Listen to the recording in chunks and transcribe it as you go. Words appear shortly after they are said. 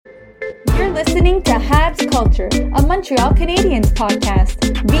You're listening to Habs Culture, a Montreal Canadiens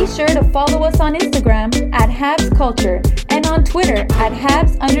podcast. Be sure to follow us on Instagram at Habs Culture and on Twitter at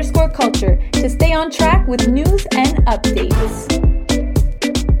Habs_culture to stay on track with news and updates.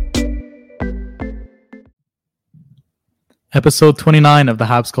 Episode 29 of the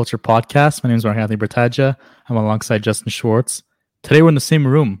Habs Culture podcast. My name is Mark-Anthony Bertaja. I'm alongside Justin Schwartz. Today we're in the same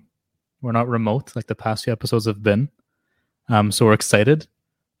room. We're not remote like the past few episodes have been. So we're excited.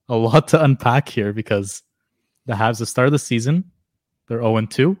 A lot to unpack here because the Habs, the start of the season, they're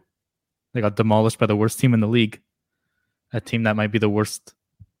 0-2. They got demolished by the worst team in the league. A team that might be the worst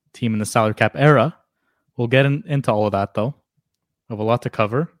team in the salary cap era. We'll get into all of that though. We have a lot to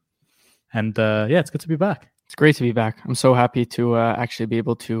cover. And it's good to be back. It's great to be back. I'm so happy to actually be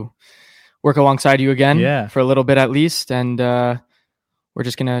able to work alongside you again for a little bit at least. And we're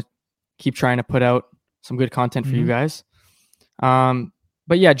just going to keep trying to put out some good content for you guys.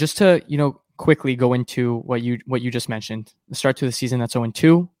 But yeah, just to, quickly go into what you just mentioned. The start to the season that's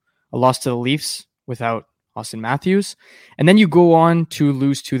 0-2, a loss to the Leafs without Austin Matthews. And then you go on to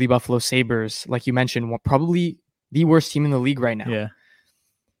lose to the Buffalo Sabres, like you mentioned, probably the worst team in the league right now. Yeah.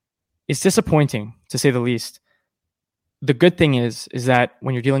 It's disappointing, to say the least. The good thing is that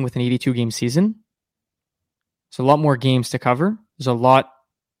when you're dealing with an 82-game season, there's a lot more games to cover. There's a lot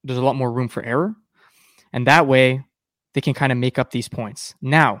more room for error. And that way, they can kind of make up these points.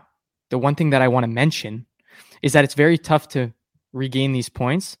 Now, the one thing that I want to mention is that it's very tough to regain these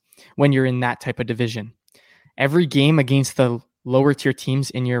points when you're in that type of division. Every game against the lower tier teams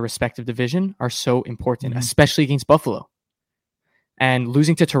in your respective division are so important, especially against Buffalo. And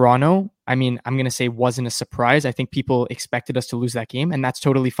losing to Toronto, I'm going to say wasn't a surprise. I think people expected us to lose that game, and that's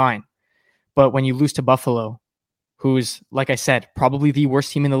totally fine. But when you lose to Buffalo, who's, like I said, probably the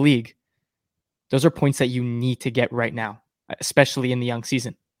worst team in the league, those are points that you need to get right now, especially in the young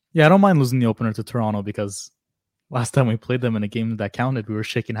season. Yeah, I don't mind losing the opener to Toronto because last time we played them in a game that counted, we were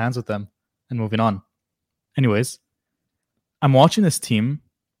shaking hands with them and moving on. Anyways, I'm watching this team,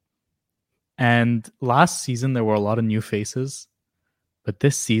 and last season there were a lot of new faces. But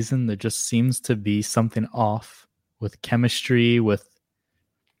this season, there just seems to be something off with chemistry,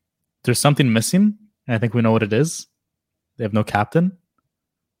 there's something missing, and I think we know what it is. They have no captain,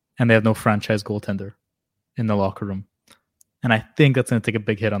 and they have no franchise goaltender in the locker room. And I think that's going to take a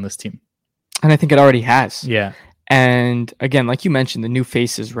big hit on this team. And I think it already has. Yeah. And again, like you mentioned, the new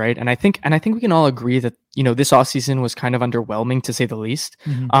faces, right? And I think we can all agree that, this offseason was kind of underwhelming, to say the least.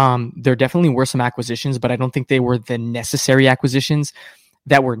 There definitely were some acquisitions, but I don't think they were the necessary acquisitions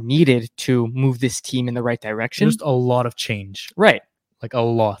that were needed to move this team in the right direction. Just a lot of change. Right. Like a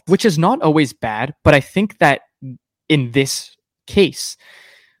lot. Which is not always bad, but I think that in this case,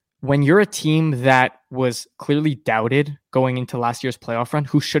 when you're a team that was clearly doubted going into last year's playoff run,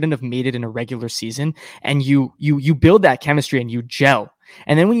 who shouldn't have made it in a regular season, and you build that chemistry and you gel.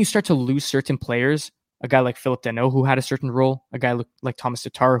 And then when you start to lose certain players, a guy like Philip Danault, who had a certain role, a guy like Thomas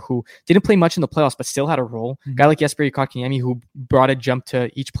Tatar, who didn't play much in the playoffs, but still had a role, a guy like Jesperi Kotkaniemi, who brought a jump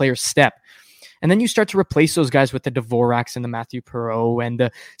to each player's step. And then you start to replace those guys with the Dvoraks and the Matthew Perreault and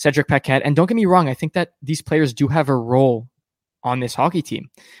the Cedric Paquette. And don't get me wrong, I think that these players do have a role on this hockey team,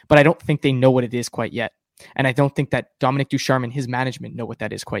 but I don't think they know what it is quite yet. And I don't think that Dominic Ducharme and his management know what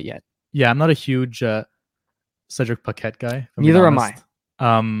that is quite yet. Yeah, I'm not a huge Cedric Paquette guy. Neither am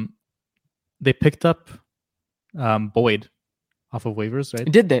I. They picked up Boyd off of waivers,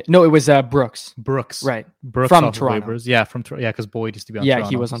 right? Did they? No, it was Brooks. Right. Brooks from off Toronto. Of waivers. Yeah, because Boyd used to be on Toronto. Yeah,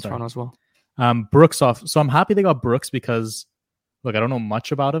 he was on Toronto as well. Brooks off. So I'm happy they got Brooks because, look, I don't know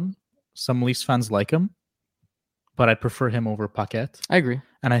much about him. Some Leafs fans like him, but I'd prefer him over Paquette. I agree.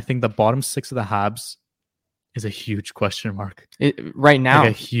 And I think the bottom six of the Habs is a huge question mark. Right now. Like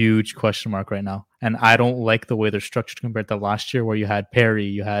a huge question mark right now. And I don't like the way they're structured compared to last year where you had Perry,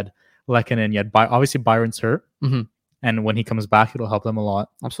 you had Lehkonen, you had obviously Byron's hurt. And when he comes back, it'll help them a lot.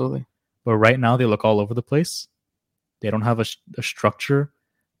 Absolutely. But right now, they look all over the place. They don't have a structure.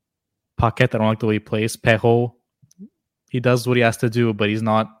 Paquette, I don't like the way he plays. Perreault, he does what he has to do, but he's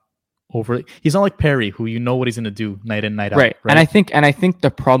not like Perry, who you know what he's going to do night in, night out. Right. And I think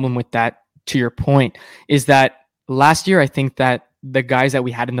the problem with that, to your point, is that last year, I think that the guys that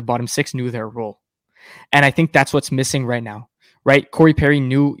we had in the bottom six knew their role. And I think that's what's missing right now, right? Corey Perry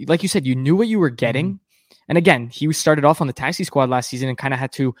knew, like you said, you knew what you were getting. And again, he started off on the taxi squad last season and kind of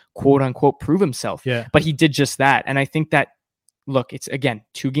had to quote unquote prove himself. Yeah. But he did just that. And I think that, look, it's again,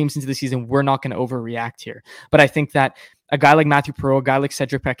 2 games into the season, we're not going to overreact here. But I think that a guy like Matthew Perreault, a guy like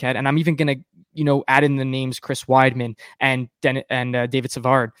Cedric Paquette, and I'm even going to, add in the names Chris Weidman and David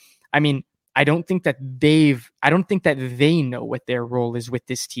Savard. I mean, I don't think that they know what their role is with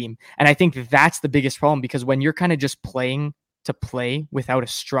this team. And I think that's the biggest problem, because when you're kind of just playing to play without a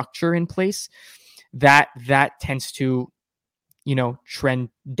structure in place, that tends to, trend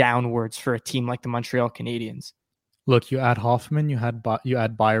downwards for a team like the Montreal Canadiens. Look, you add Hoffman, you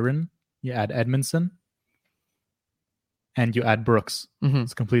add Byron, you add Edmondson, and you add Brooks. Mm-hmm.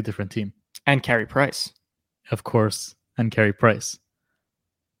 It's a completely different team. And Carey Price. Of course, and Carey Price.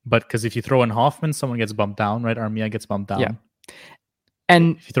 But because if you throw in Hoffman, someone gets bumped down, right? Armia gets bumped down. Yeah.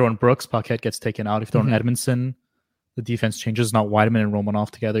 And if you throw in Brooks, Paquette gets taken out. If you throw in Edmondson, the defense changes, not Wideman and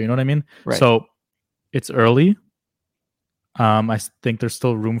Romanov together. You know what I mean? Right. So it's early. I think there's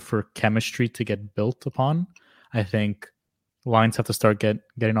still room for chemistry to get built upon. I think lines have to start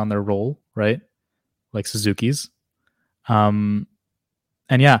getting on their roll, right? Like Suzuki's. And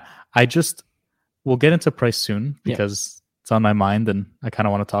yeah, we'll get into Price soon because it's on my mind and I kind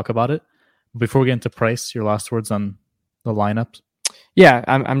of want to talk about it. Before we get into Price, your last words on the lineup? Yeah,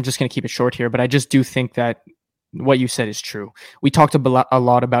 I'm just going to keep it short here, but I just do think that what you said is true. We talked a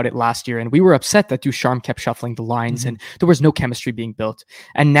lot about it last year, and we were upset that Ducharme kept shuffling the lines and there was no chemistry being built.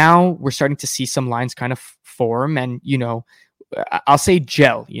 And now we're starting to see some lines kind of form and, I'll say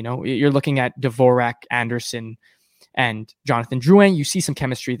gel. You're looking at Dvorak, Anderson, and Jonathan Drouin. You see some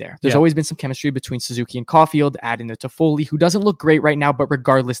chemistry there. There's always been some chemistry between Suzuki and Caulfield, add in the Toffoli, who doesn't look great right now, but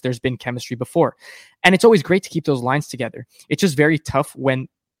regardless, there's been chemistry before. And it's always great to keep those lines together. It's just very tough when,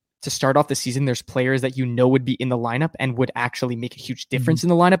 to start off the season, there's players that would be in the lineup and would actually make a huge difference in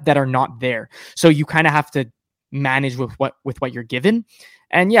the lineup that are not there. So you kind of have to manage with what you're given.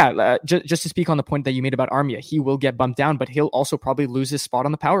 And just to speak on the point that you made about Armia, he will get bumped down, but he'll also probably lose his spot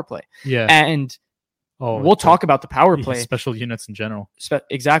on the power play. Yeah. And we'll talk about the power play. Special units in general.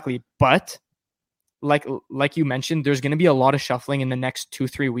 Exactly. But like you mentioned, there's going to be a lot of shuffling in the next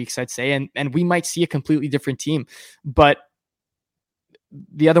 2-3 weeks, I'd say. And we might see a completely different team. But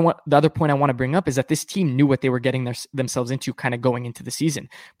the other point I want to bring up is that this team knew what they were getting themselves into kind of going into the season.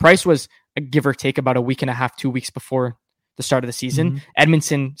 Price was, give or take, about a week and a half, 2 weeks before the start of the season.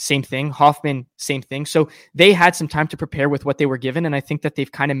 Edmondson, same thing. Hoffman, same thing. So they had some time to prepare with what they were given, and I think that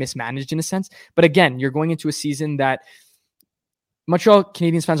they've kind of mismanaged in a sense. But again, you're going into a season that Montreal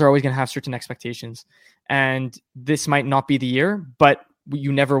Canadiens fans are always going to have certain expectations, and this might not be the year, but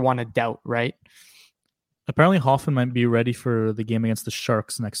you never want to doubt, right? Apparently Hoffman might be ready for the game against the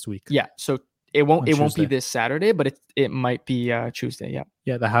Sharks next week. Yeah, so it won't be this Saturday, but it might be Tuesday. Yeah.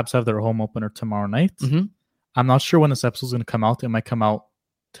 Yeah, the Habs have their home opener tomorrow night. I'm not sure when this episode is going to come out. It might come out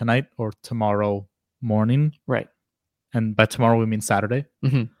tonight or tomorrow morning. Right. And by tomorrow, we mean Saturday.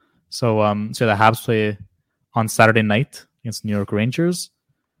 So the Habs play on Saturday night against New York Rangers.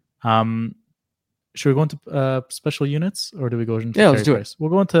 Should we go into special units or do we go into let's do it. We'll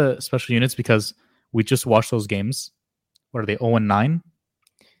go into special units because we just watched those games. What are they, 0-9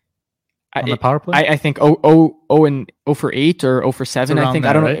 on the power play? I think 0 for 8 or 0 for 7. I think,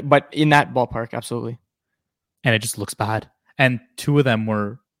 I don't know, but in that ballpark, absolutely. And it just looks bad. And two of them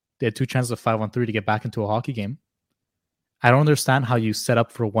they had 2 chances of 5-on-3 to get back into a hockey game. I don't understand how you set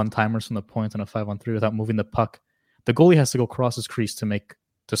up for one-timers from the point on a 5-on-3 without moving the puck. The goalie has to go across his crease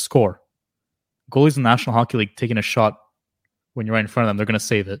to score. Goalies in the National Hockey League taking a shot when you're right in front of them, they're going to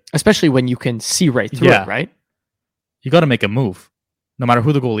save it. Especially when you can see right through it, right? You got to make a move, no matter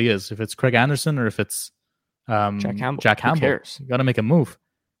who the goalie is. If it's Craig Anderson or if it's Jack Campbell, who cares? You got to make a move.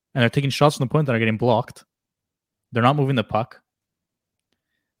 And they're taking shots from the point that are getting blocked. They're not moving the puck.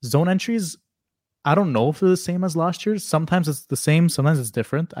 Zone entries, I don't know if they're the same as last year. Sometimes it's the same, sometimes it's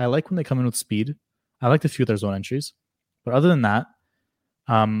different. I like when they come in with speed. I like a few of their zone entries. But other than that,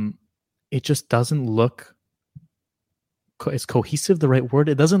 it just doesn't look... Is cohesive the right word?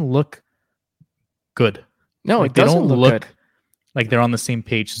 It doesn't look good. No, it doesn't look good. Like they're on the same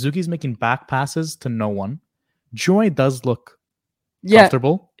page. Suzuki's making back passes to no one. Joy does look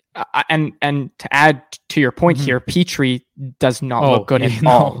comfortable. And to add to your point here, Petrie does not look good at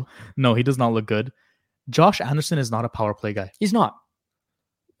all. No, he does not look good. Josh Anderson is not a power play guy. He's not.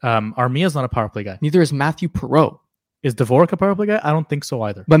 Armia is not a power play guy. Neither is Matthew Perreault. Is Dvorak a power play guy? I don't think so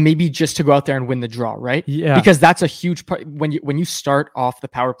either. But maybe just to go out there and win the draw, right? Yeah. Because that's a huge part. When you start off the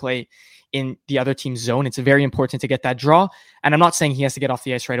power play in the other team's zone, it's very important to get that draw. And I'm not saying he has to get off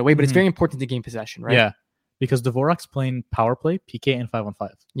the ice right away, but it's very important to gain possession, right? Yeah. Because Dvorak's playing power play, PK, and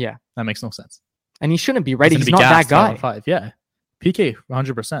 5-on-5. Yeah. That makes no sense. And he shouldn't be, right? He's not that guy. 5-on-5. Yeah. PK,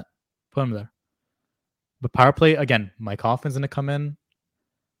 100%. Put him there. But power play, again, Mike Hoffman's going to come in.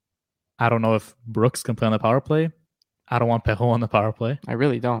 I don't know if Brooks can play on the power play. I don't want Perreault on the power play. I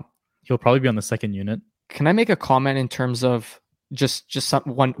really don't. He'll probably be on the second unit. Can I make a comment in terms of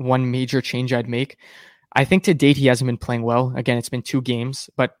one major change I'd make. I think to date he hasn't been playing well. Again, it's been 2 games,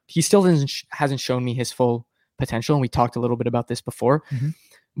 but he still hasn't shown me his full potential. And we talked a little bit about this before. Mm-hmm.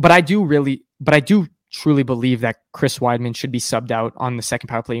 But I do truly believe that Chris Weidman should be subbed out on the second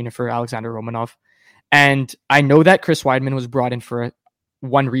power play unit for Alexander Romanov. And I know that Chris Weidman was brought in for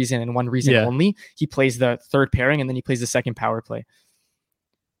one reason and one reason only. He plays the third pairing and then he plays the second power play.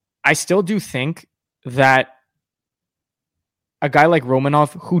 I still do think that a guy like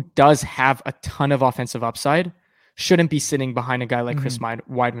Romanov, who does have a ton of offensive upside, shouldn't be sitting behind a guy like Chris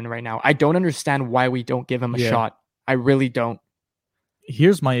Weidman right now. I don't understand why we don't give him a shot. I really don't.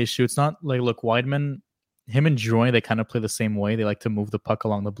 Here's my issue. It's not like, look, Weidman, him and Drouin, they kind of play the same way. They like to move the puck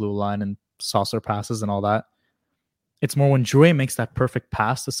along the blue line and saucer passes and all that. It's more when Drouin makes that perfect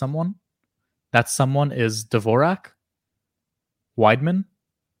pass to someone, that someone is Dvorak, Weidman,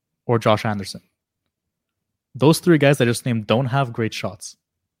 or Josh Anderson. Those 3 guys I just named don't have great shots.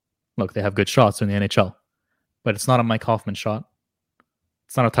 Look, they have good shots in the NHL, but it's not a Mike Hoffman shot.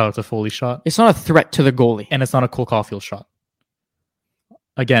 It's not a Tyler Toffoli shot. It's not a threat to the goalie. And it's not a Cole Caulfield shot.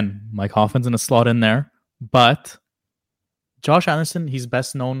 Again, Mike Hoffman's in a slot in there, but Josh Anderson, he's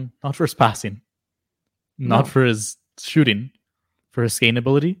best known not for his passing, not for his shooting, for his skating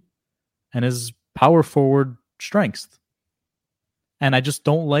ability and his power forward strengths. And I just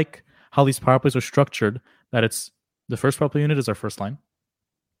don't like how these power plays are structured, that it's the first power play unit is our first line.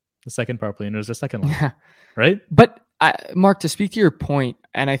 The second power play unit is our second line. Right? But Mark, to speak to your point,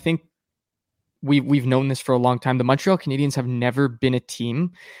 and I think we've known this for a long time, the Montreal Canadiens have never been a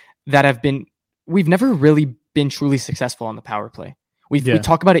team that we've never really been truly successful on the power play. We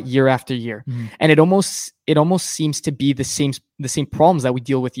talk about it year after year, and it almost seems to be the same problems that we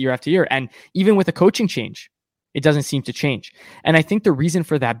deal with year after year. And even with a coaching change, it doesn't seem to change. And I think the reason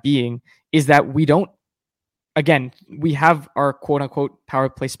for that being is that we have our quote unquote power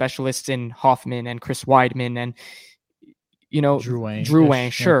play specialists in Hoffman and Chris Weidman and,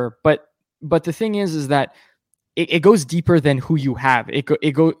 Drouin, sure. But the thing is that it goes deeper than who you have.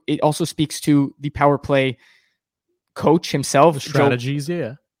 It also speaks to the power play coach himself. The strategies,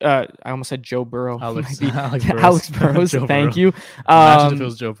 I almost said Joe Burrow. Alex Burrows. Thank you. Imagine if it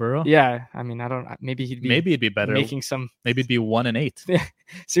was Joe Burrow. Yeah, I mean, I don't. Maybe it'd be better. Maybe it'd be 1-8.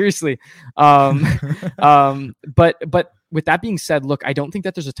 Seriously. But with that being said, look, I don't think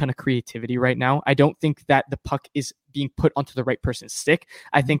that there's a ton of creativity right now. I don't think that the puck is being put onto the right person's stick.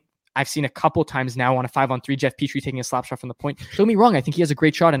 I think I've seen a couple times now on a 5-on-3, Jeff Petrie taking a slap shot from the point. Don't get me wrong. I think he has a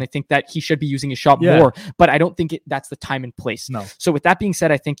great shot, and I think that he should be using his shot more, but I don't think that's the time and place. No. So with that being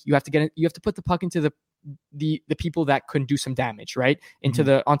said, I think you have to put the puck into the people that can do some damage, right? Onto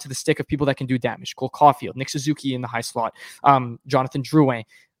the stick of people that can do damage. Cole Caulfield, Nick Suzuki in the high slot, Jonathan Drouin.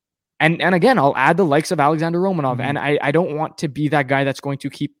 And again, I'll add the likes of Alexander Romanov. And I don't want to be that guy that's going to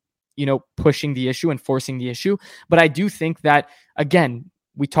keep, pushing the issue and forcing the issue. But I do think that, again,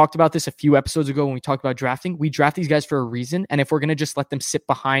 we talked about this a few episodes ago when we talked about drafting. We draft these guys for a reason. And if we're going to just let them sit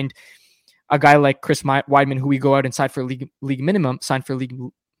behind a guy like Chris Weidman, who we go out and sign for league minimum,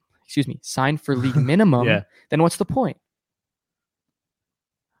 then what's the point?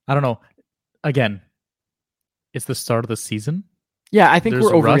 I don't know. Again, it's the start of the season. Yeah, I think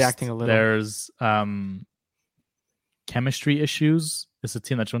we're overreacting a little. There's chemistry issues. It's a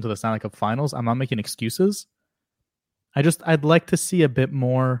team that's went to the Stanley Cup Finals. I'm not making excuses. I'd like to see a bit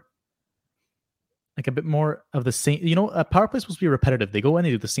more of the same. A power play is supposed to be repetitive. They go in,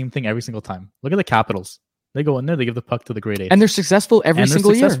 they do the same thing every single time. Look at the Capitals. They go in there, they give the puck to the grade 8. And they're successful every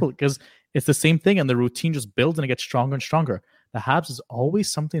single year. Because it's the same thing, and the routine just builds and it gets stronger and stronger. The Habs is always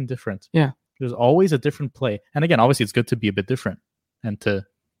something different. Yeah. There's always a different play. And again, obviously it's good to be a bit different and to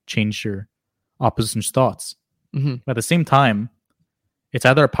change your opposition's thoughts. Mm-hmm. But at the same time, it's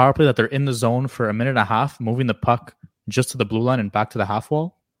either a power play that they're in the zone for a minute and a half, moving the puck just to the blue line and back to the half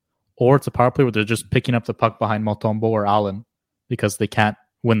wall, or it's a power play where they're just picking up the puck behind Montembeault or Allen because they can't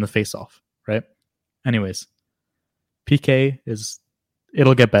win the faceoff, right? Anyways, PK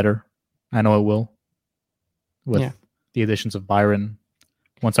it'll get better. I know it will. With the additions of Byron,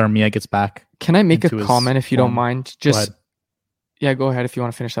 once Armia gets back. Can I make a comment if you don't mind? Go ahead if you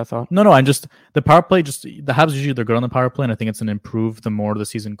want to finish that thought. No, the power play, the Habs usually they're good on the power play, and I think it's an improve the more the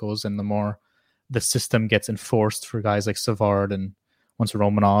season goes and the more the system gets enforced for guys like Savard and once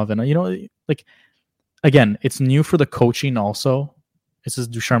Romanov. And, again, it's new for the coaching also. This is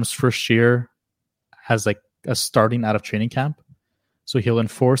Ducharme's first year as a starting out of training camp. So he'll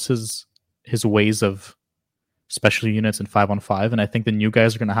enforce his ways of special units and 5-on-5. And I think the new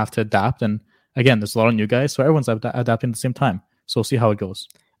guys are going to have to adapt. And again, there's a lot of new guys, so everyone's adapting at the same time. So we'll see how it goes.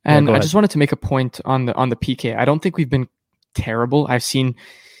 And I just wanted to make a point on the PK. I don't think we've been terrible. I've seen,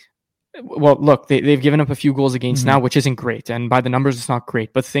 well, look, they've given up a few goals against now, which isn't great. And by the numbers, it's not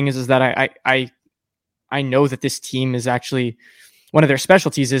great. But the thing is that I know that this team is actually, one of their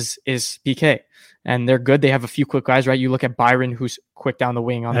specialties is PK. And they're good. They have a few quick guys, right? You look at Byron, who's quick down the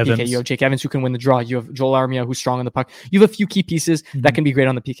wing on the PK. You have Jake Evans, who can win the draw. You have Joel Armia, who's strong on the puck. You have a few key pieces that can be great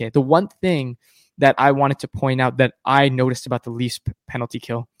on the PK. The one thing that I wanted to point out that I noticed about the Leafs penalty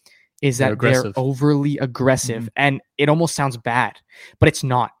kill is that they're overly aggressive. And it almost sounds bad, but it's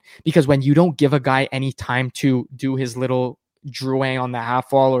not. Because when you don't give a guy any time to do his little Drouin on the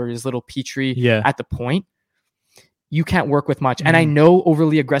half wall or his little Petrie at the point, you can't work with much. And I know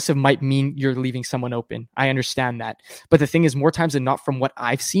overly aggressive might mean you're leaving someone open. I understand that. But the thing is, more times than not, from what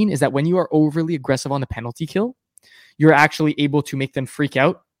I've seen, is that when you are overly aggressive on the penalty kill, you're actually able to make them freak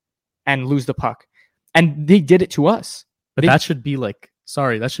out and lose the puck. And they did it to us. But that should be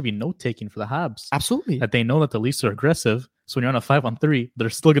that should be note-taking for the Habs. Absolutely. That they know that the Leafs are aggressive. So when you're on a 5-on-3, they're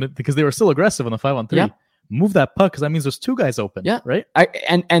still going to, because they were still aggressive on the 5-on-3. Move that puck, because that means there's two guys open. Right.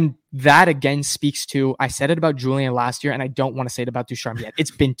 And that again speaks to, I said it about Julian last year, and I don't want to say it about Ducharme yet.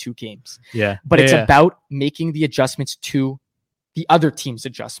 It's been 2 games. But it's about making the adjustments to the other team's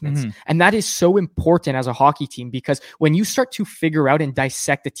adjustments. And that is so important as a hockey team, because when you start to figure out and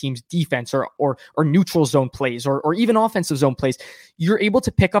dissect the team's defense or neutral zone plays or even offensive zone plays, you're able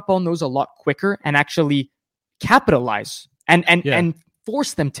to pick up on those a lot quicker and actually capitalize and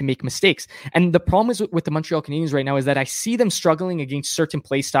force them to make mistakes. And the problem is with the Montreal Canadiens right now is that I see them struggling against certain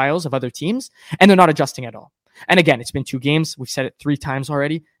play styles of other teams, and they're not adjusting at all. And again, it's been 2 games. We've said it 3 times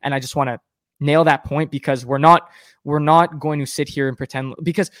already. And I just want to nail that point, because we're not going to sit here and pretend,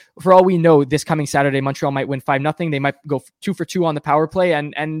 because for all we know, this coming Saturday, Montreal might win 5-0. They might go 2 for 2 on the power play.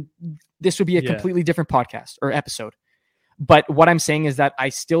 And this would be a completely different podcast or episode. But what I'm saying is that I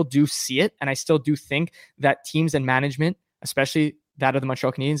still do see it. And I still do think that teams and management, especially that of the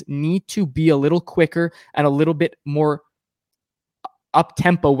Montreal Canadiens, need to be a little quicker and a little bit more up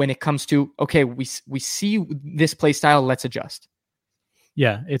tempo when it comes to, okay, we see this play style, let's adjust.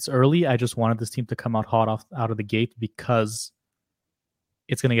 Yeah, it's early. I just wanted this team to come out hot out of the gate, because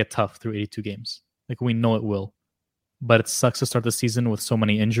it's going to get tough through 82 games. Like, we know it will. But it sucks to start the season with so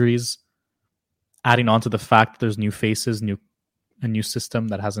many injuries, adding on to the fact that there's new faces, a new system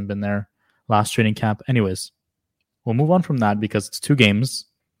that hasn't been there last training camp. Anyways, we'll move on from that, because it's 2 games.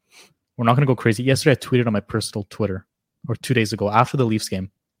 We're not going to go crazy. Yesterday, I tweeted on my personal Twitter, or 2 days ago, after the Leafs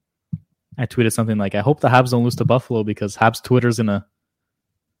game. I tweeted something like, I hope the Habs don't lose to Buffalo, because Habs Twitter's going to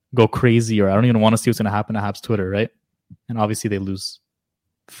go crazy, or I don't even want to see what's going to happen to Habs Twitter, right? And obviously they lose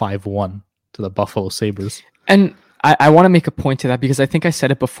 5-1 to the Buffalo Sabres. And I want to make a point to that, because I think I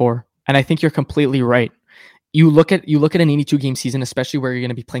said it before, and I think you're completely right. You look at an 82 game season, especially where you're going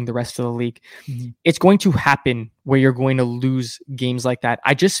to be playing the rest of the league. It's going to happen where you're going to lose games like that.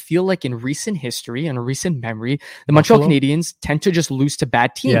 I just feel like in recent history and recent memory, the Montreal Canadiens tend to just lose to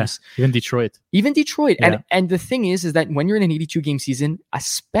bad teams. Yeah, even Detroit. Yeah. And the thing is that when you're in an 82 game season,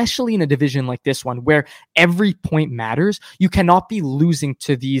 especially in a division like this one, where every point matters, you cannot be losing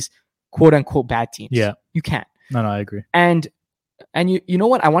to these quote unquote bad teams. Yeah. You can't. No, I agree. And you know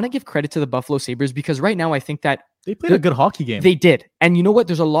what? I want to give credit to the Buffalo Sabres, because right now I think that they played a good hockey game. They did. And you know what?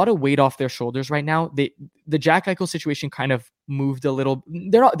 There's a lot of weight off their shoulders right now. The Jack Eichel situation kind of moved a little.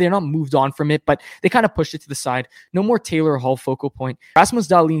 They're not moved on from it, but they kind of pushed it to the side. No more Taylor Hall focal point. Rasmus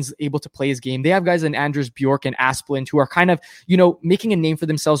Dahlin's able to play his game. They have guys in Anders Bjork and Asplund who are kind of, making a name for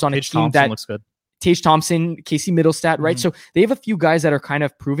themselves on a team Thompson that looks good. Tage Thompson, Casey Middlestat, right? So they have a few guys that are kind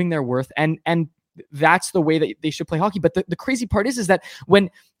of proving their worth, and that's the way that they should play hockey. But the crazy part is that when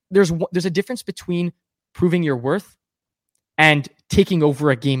there's a difference between proving your worth and taking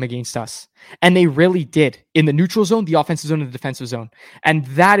over a game against us. And they really did in the neutral zone, the offensive zone, and the defensive zone. And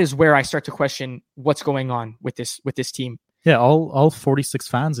that is where I start to question what's going on with this team. Yeah, all 46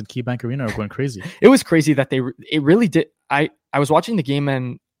 fans in KeyBank Arena are going crazy. It was crazy that it really did. I was watching the game,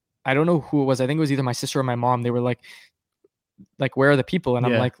 and I don't know who it was. I think it was either my sister or my mom. They were like, where are the people? And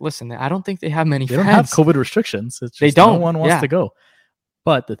I'm like, listen, I don't think they have many fans. They don't have COVID restrictions. It's just they don't. No one wants to go.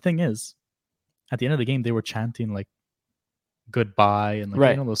 But the thing is, at the end of the game, they were chanting like goodbye and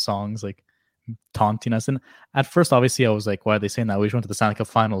those songs, like taunting us. And at first, obviously, I was like, why are they saying that? We just went to the Stanley Cup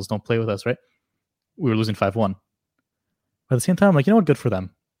Finals. Don't play with us, right? We were losing 5-1. But at the same time, I'm like, you know what? Good for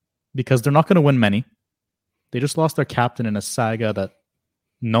them. Because they're not going to win many. They just lost their captain in a saga that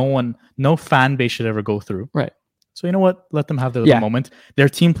no fan base should ever go through. Right. So you know what? Let them have their little moment. Their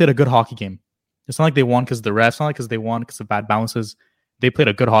team played a good hockey game. It's not like they won because of the refs. It's not like because they won because of bad bounces. They played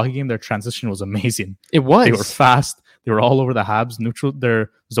a good hockey game. Their transition was amazing. It was. They were fast. They were all over the Habs. Neutral. Their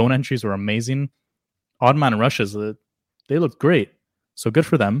zone entries were amazing. Odd man rushes. they looked great. So good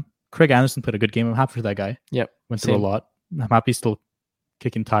for them. Craig Anderson played a good game. I'm happy for that guy. Yep. Went through a lot. I'm happy he's still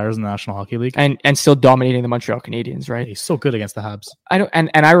kicking tires in the National Hockey League. And still dominating the Montreal Canadiens, right? He's so good against the Habs.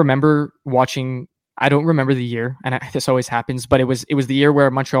 I remember watching, I don't remember the year, and this always happens, but it was the year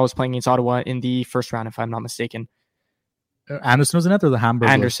where Montreal was playing against Ottawa in the first round, if I'm not mistaken. Anderson was in that, or the Hamburg?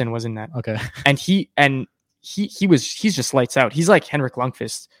 Anderson was in that. Okay. And he's just lights out. He's like Henrik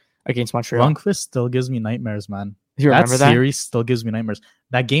Lundqvist against Montreal. Lundqvist still gives me nightmares, man. You remember that series still gives me nightmares.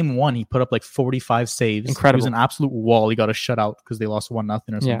 That game 1, he put up like 45 saves. Incredible. He was an absolute wall. He got a shutout because they lost 1-0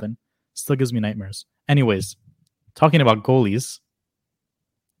 or something. Yeah. Still gives me nightmares. Anyways, talking about goalies,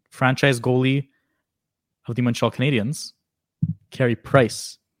 franchise goalie of the Montreal Canadiens, Carey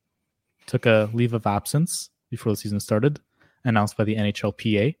Price, took a leave of absence before the season started, announced by the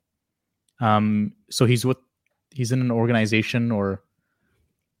NHLPA. So he's in an organization or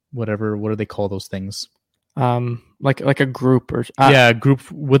whatever. What do they call those things? Like a group or a group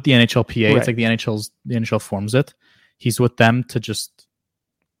with the NHLPA. Right. It's like the NHL forms it. He's with them to just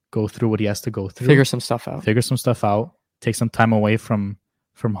go through what he has to go through, figure some stuff out, take some time away from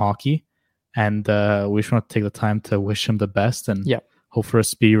hockey, and we just want to take the time to wish him the best and hope for a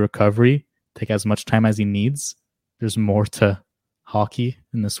speedy recovery. Take as much time as he needs. There's more to hockey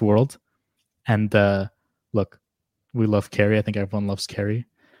in this world, and look, we love Carey. I think everyone loves Carey,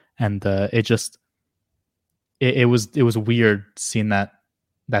 and it was weird seeing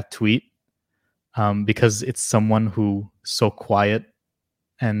that tweet, because it's someone who so quiet,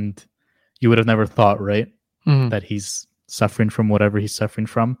 and you would have never thought, right, that he's suffering from whatever he's suffering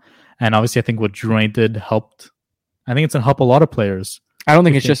from. And obviously, I think what Drouin did helped. I think it's gonna help a lot of players. I don't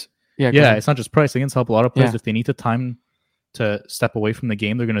think it's just it's not just Price. I think it's help a lot of players. Yeah. If they need the time to step away from the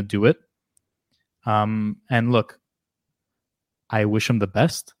game, they're gonna do it. And look, I wish him the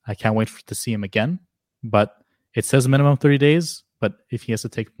best. I can't wait to see him again. But it says minimum 30 days. But if he has to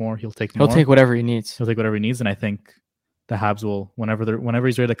take more, he'll take more. He'll take whatever he needs. He'll take whatever he needs, and I think the Habs will, whenever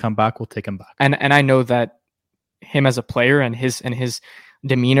he's ready to come back, we'll take him back. And I know that him as a player and his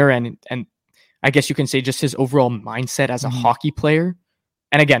demeanor and I guess you can say just his overall mindset as a hockey player.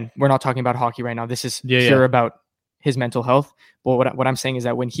 And again, we're not talking about hockey right now. This is pure about his mental health. But what I'm saying is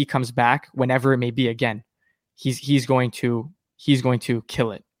that when he comes back, whenever it may be again, he's going to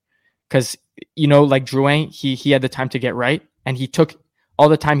kill it. Because like Drouin, he had the time to get right, and he took all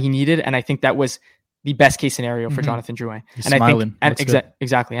the time he needed, and I think that was the best case scenario for Jonathan Drouin. He's and smiling. I think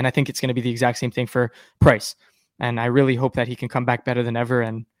exactly, and I think it's going to be the exact same thing for Price. And I really hope that he can come back better than ever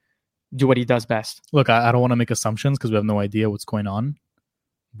and do what he does best. Look, I don't want to make assumptions because we have no idea what's going on,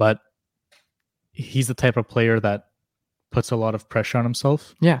 but he's the type of player that puts a lot of pressure on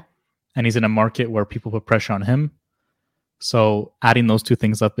himself. Yeah. And he's in a market where people put pressure on him. So adding those two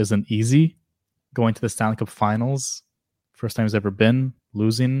things up isn't easy. Going to the Stanley Cup Finals, first time he's ever been,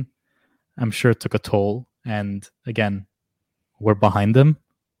 losing, I'm sure it took a toll. And again, we're behind him.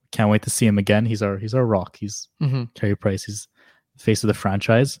 Can't wait to see him again. He's our rock. He's Carey Price. He's the face of the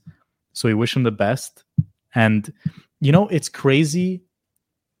franchise. So we wish him the best. And it's crazy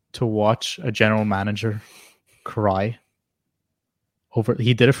to watch a general manager cry over.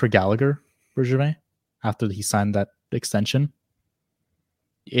 He did it for Gallagher, Bergevin, after he signed that extension.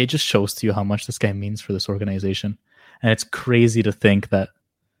 It just shows to you how much this guy means for this organization. And it's crazy to think that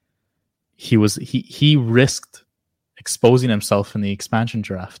he risked exposing himself in the expansion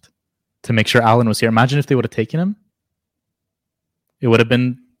draft to make sure Allen was here. Imagine if they would have taken him. It would have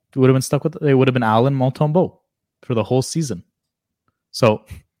been stuck with. It would have been Allen Montembeault for the whole season. So,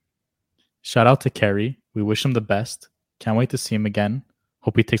 shout out to Carey. We wish him the best. Can't wait to see him again.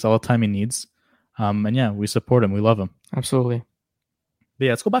 Hope he takes all the time he needs. And yeah, we support him. We love him. Absolutely. But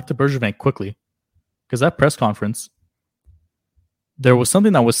yeah, let's go back to Bergevin quickly, because that press conference, there was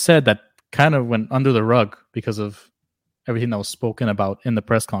something that was said that kind of went under the rug because of everything that was spoken about in the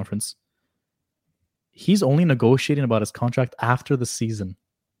press conference. He's only negotiating about his contract after the season.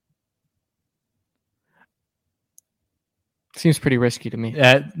 Seems pretty risky to me.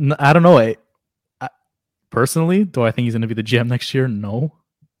 I don't know. I personally, do I think he's going to be the GM next year? No,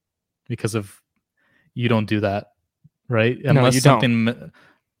 because of you don't do that, right? Unless something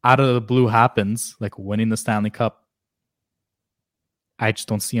out of the blue happens, like winning the Stanley Cup. I just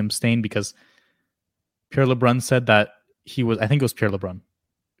don't see him staying because Pierre LeBrun said that I think it was Pierre LeBrun.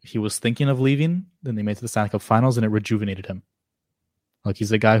 He was thinking of leaving, then they made it to the Stanley Cup Finals and it rejuvenated him. Like,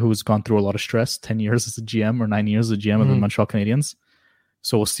 he's a guy who's gone through a lot of stress, 10 years as a GM or 9 years as a GM of the Montreal Canadiens.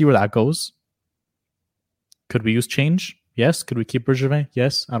 So we'll see where that goes. Could we use change? Yes. Could we keep Bergevin?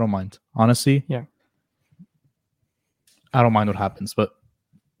 Yes. I don't mind. Honestly, yeah. I don't mind what happens, but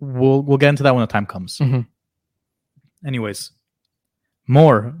we'll get into that when the time comes. Anyways,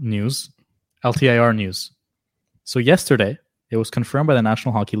 more news, LTIR news. So yesterday, it was confirmed by the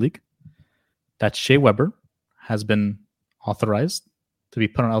National Hockey League that Shea Weber has been authorized to be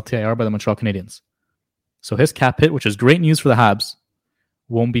put on LTIR by the Montreal Canadiens. So his cap hit, which is great news for the Habs,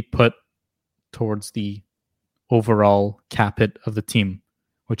 won't be put towards the overall cap hit of the team,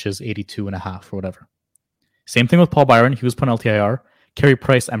 which is 82.5 or whatever. Same thing with Paul Byron. He was put on LTIR. Carey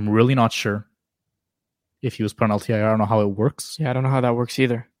Price, I'm really not sure if he was put on LTIR. I don't know how it works. Yeah, I don't know how that works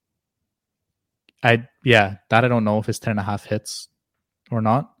either. I don't know if it's 10.5 hits or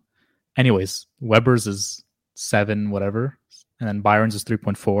not. Anyways, Weber's is 7 whatever, and then Byron's is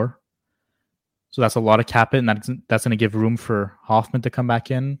 3.4. So that's a lot of cap hit, and that's going to give room for Hoffman to come back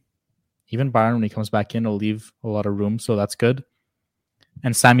in. Even Byron, when he comes back in, will leave a lot of room, so that's good.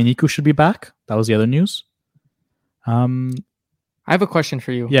 And Sami Niku should be back. That was the other news. I have a question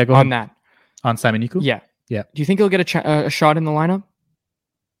for you. Yeah, go on ahead. that. On Sami Niku? Yeah. Yeah. Do you think he'll get a shot in the lineup?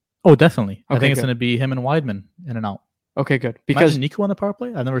 Oh, definitely. I Okay, think it's good. going to be him and Weidman in and out. Okay, good. Because Imagine Niku on the power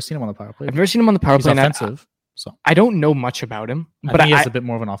play? I've never seen him on the power play. I've never seen him on the power He's play. And offensive, so I don't know much about him, I but think he has a bit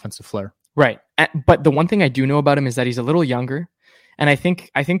more of an offensive flair. right. But the one thing I do know about him is that he's a little younger, and I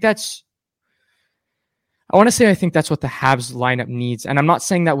think that's. I want to say I think that's what the Habs lineup needs, and I'm not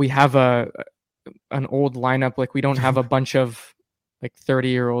saying that we have an old lineup, like we don't have a bunch of like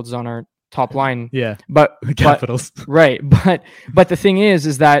 30-year-olds on our top line, Yeah, but Capitals. right. But the thing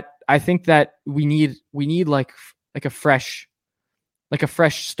is that I think that we need like a fresh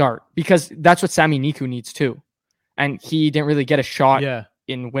start, because that's what Sami Niku needs too, and he didn't really get a shot Yeah.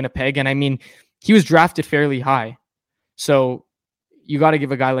 in Winnipeg, and I mean he was drafted fairly high, so you got to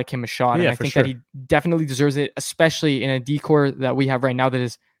give a guy like him a shot. Yeah, And I for think sure. that he definitely deserves it, especially in a decor that we have right now that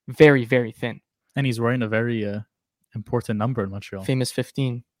is very, very thin. And he's wearing a very important number in Montreal. Famous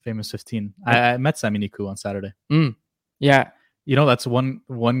 15. Famous 15. I met Sami Niku on Saturday. Yeah. You know, that's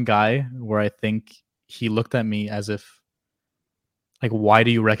one guy where I think he looked at me as if, like, why do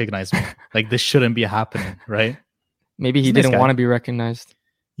you recognize me? Like, this shouldn't be happening, right? Maybe he He's a nice didn't guy. want to be recognized.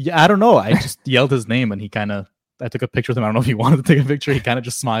 Yeah, I don't know. I just yelled his name and I took a picture with him. I don't know if he wanted to take a picture. He kind of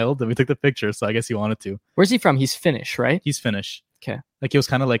just smiled and we took the picture. So I guess he wanted to. Where's he from? He's Finnish, right? He's Finnish. Okay. Like, he was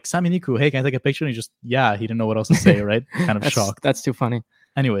kind of like, Sami Niku, hey, can I take a picture? And he just, he didn't know what else to say, right? Kind of shocked. That's too funny.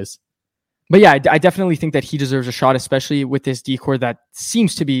 Anyways. But yeah, I definitely think that he deserves a shot, especially with this decor that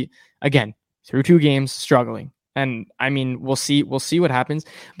seems to be, again, through 2 games, struggling. And I mean, we'll see what happens.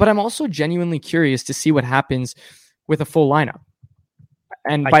 But I'm also genuinely curious to see what happens with a full lineup.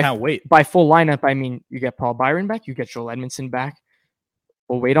 And I can't wait. By full lineup, I mean you get Paul Byron back, you get Joel Edmondson back.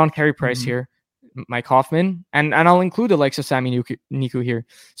 We'll wait on Carey Price here, Mike Hoffman, and I'll include the likes of Sami Niku here.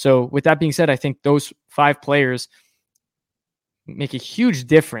 So with that being said, I think those 5 players make a huge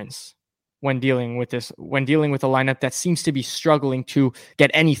difference when dealing with a lineup that seems to be struggling to get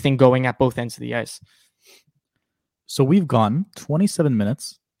anything going at both ends of the ice. So we've gone 27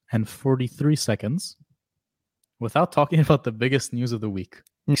 minutes and 43 seconds without talking about the biggest news of the week.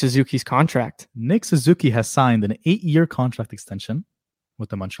 Nick Suzuki's contract. Nick Suzuki has signed an 8-year contract extension with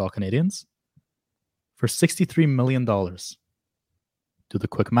the Montreal Canadiens for $63 million. Do the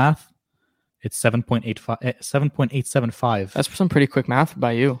quick math. It's 7.875. That's some pretty quick math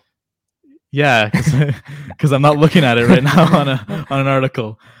by you. Yeah, because I'm not looking at it right now on an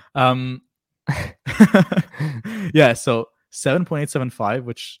article. Yeah, so 7.875,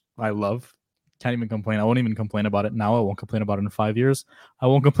 which I love. Can't even complain. I won't even complain about it now. I won't complain about it in 5 years. I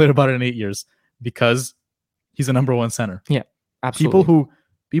won't complain about it in 8 years because he's a number 1 center. Yeah, absolutely.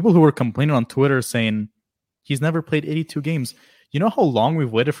 People who were complaining on Twitter saying he's never played 82 games. You know how long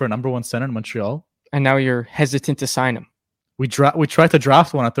we've waited for a number 1 center in Montreal? And now you're hesitant to sign him. We tried to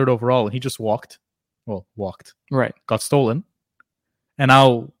draft one at 3rd overall, and he just walked. Right. Got stolen. And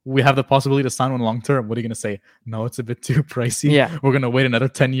now we have the possibility to sign one long term. What are you going to say? No, it's a bit too pricey. Yeah. We're going to wait another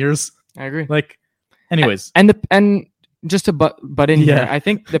 10 years. I agree. Like, anyways. And just to butt in Yeah. here, I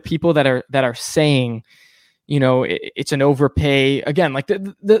think the people that are saying, it's an overpay, again, like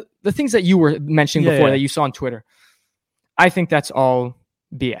the things that you were mentioning before that you saw on Twitter, I think that's all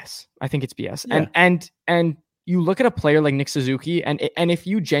BS. I think it's BS. Yeah. And you look at a player like Nick Suzuki, and if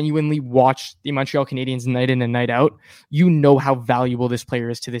you genuinely watch the Montreal Canadiens night in and night out, you know how valuable this player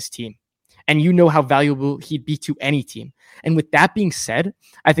is to this team. And you know how valuable he'd be to any team. And with that being said,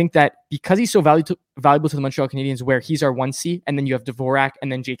 I think that because he's so valuable to the Montreal Canadiens, where he's our 1C, and then you have Dvorak,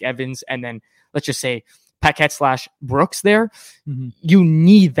 and then Jake Evans, and then let's just say Paquette / Brooks there, you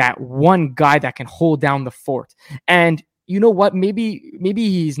need that one guy that can hold down the fort. And, you know what? Maybe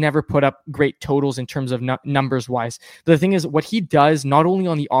he's never put up great totals in terms of numbers wise. The thing is, what he does not only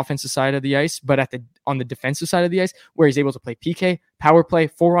on the offensive side of the ice, but on the defensive side of the ice, where he's able to play PK, power play,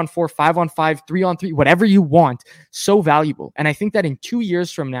 4-on-4, 5-on-5, 3-on-3, whatever you want, so valuable. And I think that in 2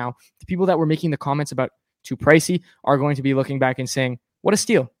 years from now, the people that were making the comments about too pricey are going to be looking back and saying, "What a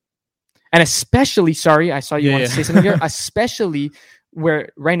steal!" And especially, sorry, I saw you want to say something here. Especially where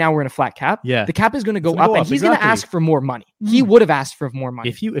right now we're in a flat cap. Yeah. The cap is going to go up, and he's going to ask for more money. He would have asked for more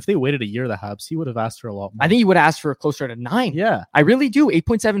money. If they waited a year, the Habs, he would have asked for a lot more. I think he would have asked for closer to 9. Yeah. I really do.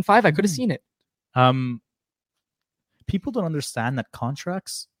 8.75. I could have seen it. People don't understand that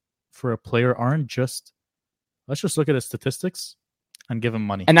contracts for a player aren't just, let's just look at his statistics and give him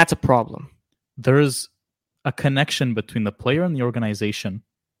money. And that's a problem. There's a connection between the player and the organization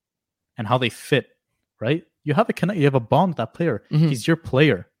and how they fit, right? You have a bond with that player. Mm-hmm. He's your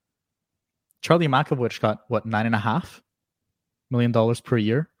player. Charlie McAvoy got what, $9.5 million per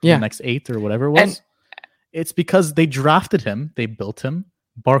year for the next 8 or whatever it was. And it's because they drafted him, they built him.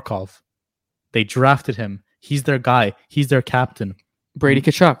 Barkov, they drafted him. He's their guy. He's their captain. Brady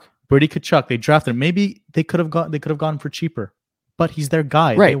Tkachuk. They drafted him. Maybe they could have gone for cheaper, but he's their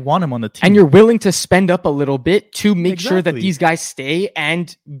guy. Right. They want him on the team. And you're willing to spend up a little bit to make sure that Exactly. these guys stay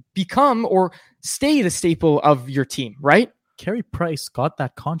and become or stay the staple of your team, right? Carey Price got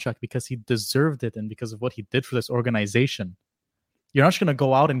that contract because he deserved it and because of what he did for this organization. You're not just going to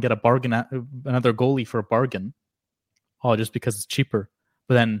go out and get another goalie for a bargain. Oh, just because it's cheaper.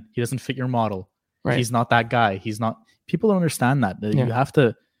 But then he doesn't fit your model. Right. He's not that guy. People don't understand that. You have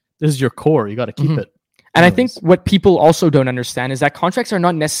to, this is your core. You got to keep it. And I think what people also don't understand is that contracts are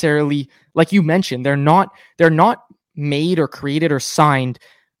not necessarily, like you mentioned, they're not made or created or signed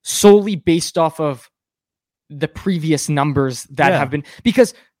solely based off of the previous numbers that have been,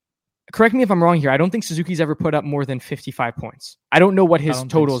 because correct me if I'm wrong here, I don't think Suzuki's ever put up more than 55 points. I don't know what his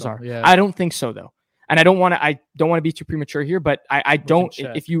totals are. Yeah. I don't think so though. And I don't want to be too premature here, but I don't,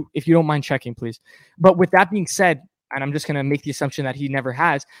 if you don't mind checking, please. But with that being said, and I'm just going to make the assumption that he never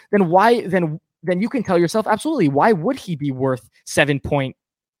has, then you can tell yourself, absolutely, why would he be worth 7.88,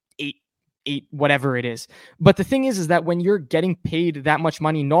 whatever it is? But the thing is that when you're getting paid that much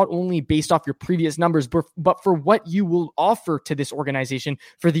money, not only based off your previous numbers, but for what you will offer to this organization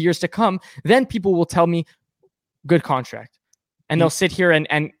for the years to come, then people will tell me, good contract. And they'll sit here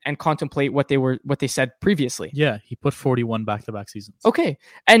and contemplate what they said previously. Yeah, he put 41 back-to-back seasons. Okay,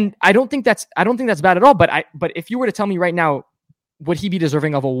 and I don't think that's bad at all. But if you were to tell me right now, would he be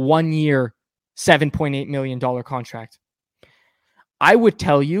deserving of a 1-year, $7.8 million contract? I would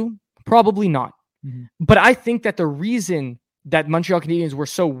tell you probably not. Mm-hmm. But I think that the reason that Montreal Canadiens were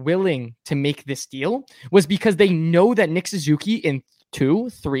so willing to make this deal was because they know that Nick Suzuki in 2,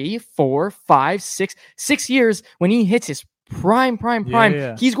 3, 4, 5, 6 years, when he hits his prime,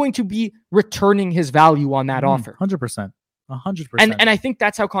 he's going to be returning his value on that offer. 100%. 100%. And I think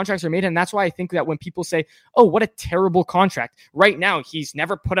that's how contracts are made. And that's why I think that when people say, oh, what a terrible contract. Right now, he's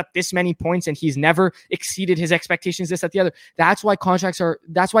never put up this many points and he's never exceeded his expectations, this, that, the other. That's why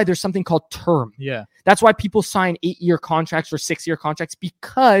that's why there's something called term. Yeah. That's why people sign 8-year contracts or 6-year contracts,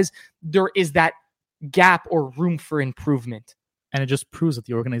 because there is that gap or room for improvement. And it just proves that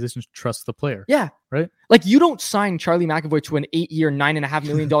the organization trusts the player. Yeah. Right? Like, you don't sign Charlie McAvoy to an 8-year, $9.5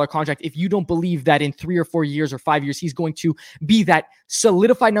 million contract if you don't believe that in 3 or 4 years or 5 years, he's going to be that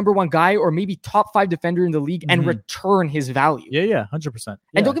solidified number 1 guy or maybe top 5 defender in the league and return his value. Yeah, 100%. Yeah.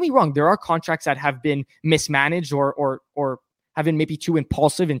 And don't get me wrong, there are contracts that have been mismanaged or have been maybe too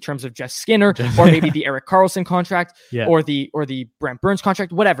impulsive in terms of Jeff Skinner or maybe the Erik Karlsson contract or the Brent Burns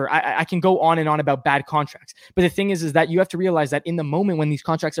contract, whatever. I can go on and on about bad contracts. But the thing is that you have to realize that in the moment when these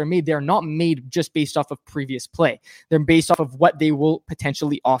contracts are made, they're not made just based off of previous play. They're based off of what they will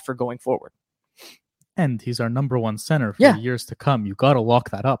potentially offer going forward. And he's our number 1 center for years to come. You got to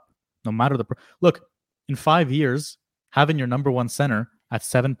lock that up. No matter look, in 5 years, having your number 1 center at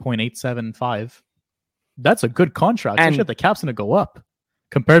 7.875, that's a good contract. And the cap's going to go up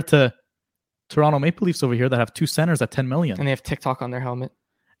compared to Toronto Maple Leafs over here that have 2 centers at $10 million. And they have TikTok on their helmet.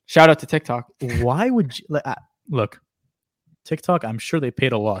 Shout out to TikTok. Why would you look? TikTok, I'm sure they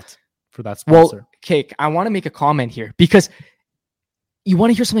paid a lot for that sponsor. Well, Cake, I want to make a comment here because you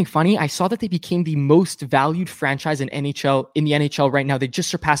want to hear something funny? I saw that they became the most valued franchise in the NHL right now. They just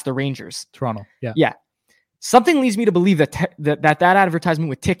surpassed the Rangers. Toronto. Yeah. Yeah. Something leads me to believe that advertisement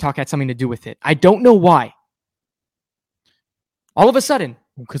with TikTok had something to do with it. I don't know why. All of a sudden.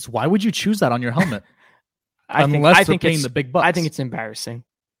 Because why would you choose that on your helmet? I think paying the big bucks. I think it's embarrassing.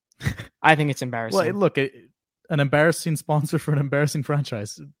 Well, look, an embarrassing sponsor for an embarrassing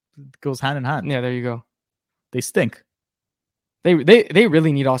franchise. It goes hand in hand. Yeah, there you go. They stink. They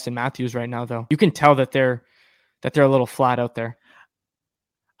really need Austin Matthews right now, though. You can tell that they're a little flat out there.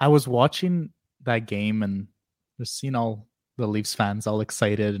 I was watching that game and just seeing all the Leafs fans all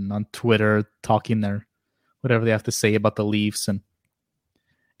excited and on Twitter talking their whatever they have to say about the Leafs, and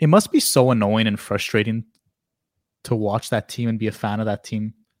it must be so annoying and frustrating to watch that team and be a fan of that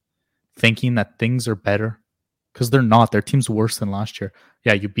team, thinking that things are better because they're not. Their team's worse than last year.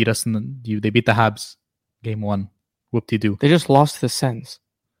 Yeah, you beat us they beat the Habs game 1. Whoop-de-doo. They just lost to the Sens.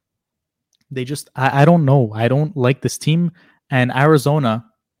 I don't know. I don't like this team. And Arizona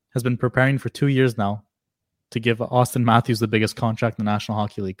has been preparing for 2 years now to give Austin Matthews the biggest contract in the National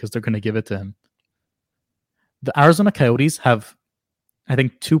Hockey League because they're going to give it to him. The Arizona Coyotes have, I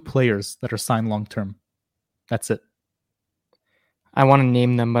think, 2 players that are signed long-term. That's it. I want to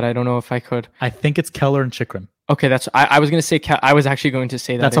name them, but I don't know if I could. I think it's Keller and Chychrun. Okay, I was going to say, I was actually going to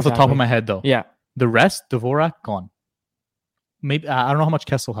say that. That's off the top of my head, though. Yeah. The rest, Dvorak, gone. Maybe I don't know how much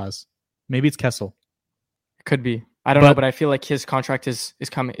Kessel has. Maybe it's Kessel. It could be. I don't know, but I feel like his contract is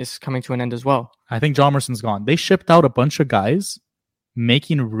coming to an end as well. I think John Merson's gone. They shipped out a bunch of guys,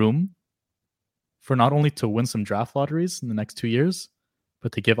 making room for not only to win some draft lotteries in the next 2 years,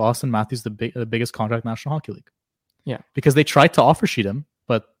 but to give Austin Matthews the biggest contract in the National Hockey League. Yeah. Because they tried to offer sheet him,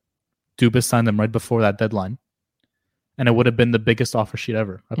 but Dubas signed them right before that deadline. And it would have been the biggest offer sheet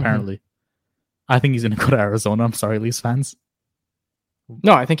ever, apparently. Mm-hmm. I think he's going to go to Arizona. I'm sorry, Leafs fans.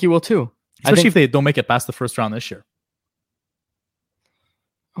 No, I think he will too. Especially if they don't make it past the first round this year.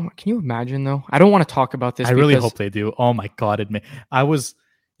 Oh, can you imagine, though? I don't want to talk about this. I really hope they do. Oh, my God.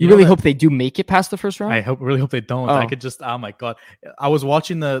 You really hope they do make it past the first round? I really hope they don't. I could just, oh, my God. I was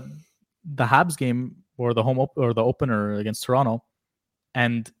watching the Habs game or the the opener against Toronto,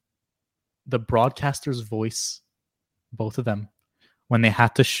 and the broadcaster's voice, both of them, when they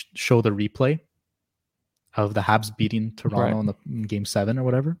had to show the replay of the Habs beating Toronto in Game 7 or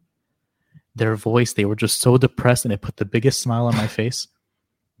whatever, their voice, they were just so depressed, and it put the biggest smile on my face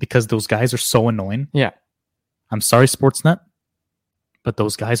because those guys are so annoying. Yeah. I'm sorry, Sportsnet, but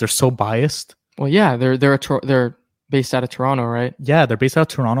those guys are so biased. Well, yeah, they're based out of Toronto, right? Yeah, they're based out of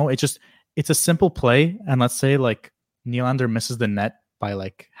Toronto. It's a simple play, and let's say like Nylander misses the net by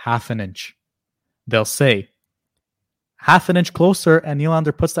like half an inch. They'll say half an inch closer, and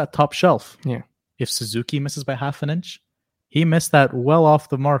Nylander puts that top shelf. Yeah. If Suzuki misses by half an inch, he missed that well off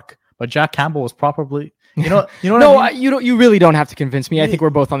the mark. But Jack Campbell was probably, you know no, what I mean? You really don't have to convince me. I think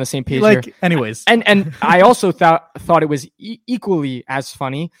we're both on the same page here. Anyways, and I also thought it was equally as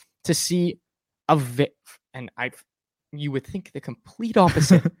funny to see you would think the complete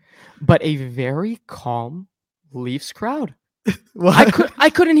opposite, but a very calm Leafs crowd. Well, I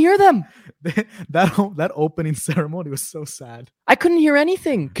couldn't hear them. That opening ceremony was so sad. I couldn't hear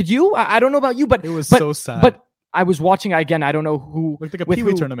anything. Could you? I don't know about you, but it was so sad. But I was watching again. I don't know who. Looked like a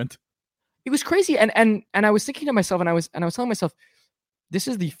Pee-wee tournament. It was crazy, and I was thinking to myself, and I was telling myself, this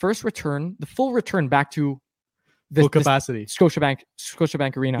is the first return, the full return back to full capacity,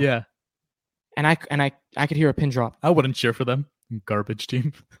 Scotiabank Arena. Yeah, and I could hear a pin drop. I wouldn't cheer for them. Garbage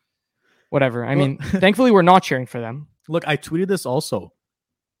team. Whatever. I mean, thankfully we're not cheering for them. Look, I tweeted this also.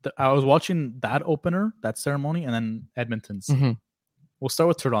 I was watching that opener, that ceremony, and then Edmonton's. Mm-hmm. We'll start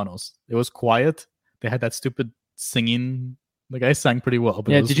with Toronto's. It was quiet. They had that stupid singing. The guy sang pretty well.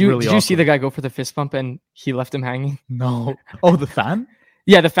 But yeah, it was did you awkward. see the guy go for the fist bump and he left him hanging? No. Oh, the fan?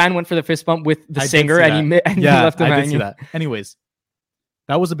 Yeah, the fan went for the fist bump with the singer and he left him hanging. I did see that. Anyways,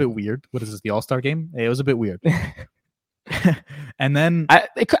 that was a bit weird. What is this, the All-Star game? It was a bit weird. And then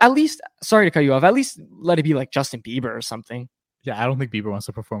at least, sorry to cut you off, at least let it be like Justin Bieber or something. Yeah, I don't think Bieber wants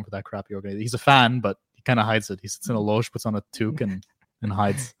to perform for that crappy organization. He's a fan, but he kind of hides it. He sits in a loge, puts on a toque, and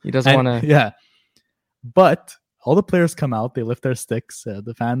hides. He doesn't want to. Yeah. But all the players come out. They lift their sticks.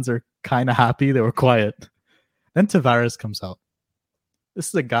 The fans are kind of happy. They were quiet. Then Tavares comes out. This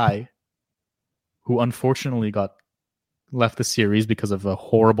is a guy who unfortunately got left the series because of a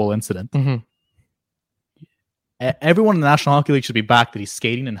horrible incident. Mm-hmm. Everyone in the National Hockey League should be back that he's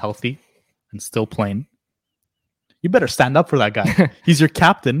skating and healthy and still playing. You better stand up for that guy. He's your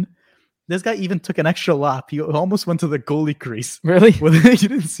captain. This guy even took an extra lap. He almost went to the goalie crease. Really? You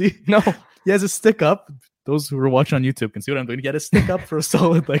didn't see? No. He has a stick up. Those who are watching on YouTube can see what I'm doing. He had a stick up for a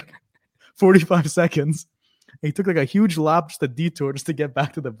solid 45 seconds. And he took a huge lap, just a detour, just to get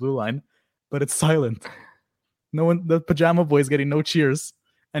back to the blue line. But it's silent. No one, the pajama boy is getting no cheers.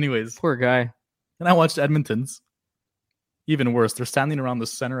 Anyways. Poor guy. And I watched Edmonton's. Even worse. They're standing around the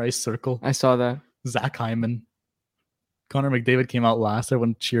center ice circle. I saw that. Zach Hyman. Connor McDavid came out last.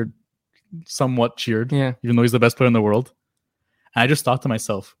 Everyone somewhat cheered. Yeah. Even though he's the best player in the world. And I just thought to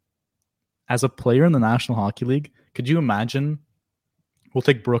myself, as a player in the National Hockey League, could you imagine We'll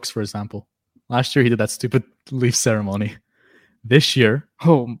take Brooks, for example. Last year, he did that stupid leaf ceremony. This year,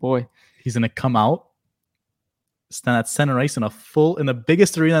 Oh boy. he's going to come out, stand at center ice in the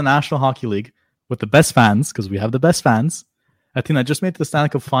biggest arena in the National Hockey League with the best fans, because we have the best fans, a team that just made it to the Stanley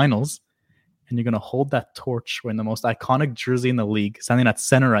Cup Finals, and you're going to hold that torch wearing the most iconic jersey in the league, standing at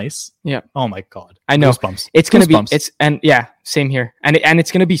center ice. Yeah. Oh my God. I know. Goosebumps. It's going to be, Goosebumps. same here. And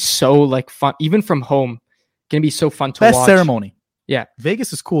it's going to be so like fun, even from home, going to be so fun to Best watch. ceremony. Yeah.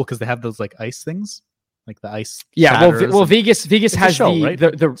 Vegas is cool because they have those like ice things, like the ice. Yeah. shatters Well, and- Vegas it's a has show, the, right?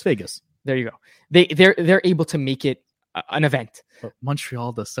 the, It's Vegas. there you go. They're able to make it an event. But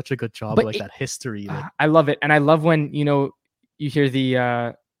Montreal does such a good job But of like it- that history. Like, I love it. And I love when, you hear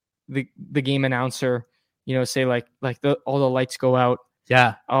the game announcer, say like all the lights go out.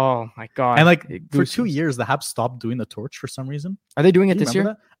 yeah. Oh my God. And like It for 2 goosebumps. years, the Habs stopped doing the torch for some reason. Are they doing Do it you this year?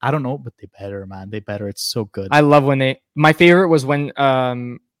 remember that? I don't know, but they better, man. They better. It's so good. I love when my favorite was when,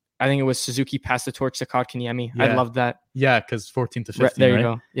 I think it was Suzuki passed the torch to Kotkaniemi. I Yeah. loved that. Yeah, because 14 to 15. There you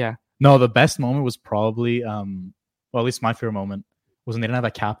right? go. Yeah. No, the best moment was probably, well, at least my favorite moment was when they didn't have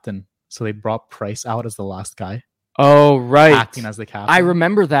a captain, so they brought Price out as the last guy, Oh, right. acting as the captain. I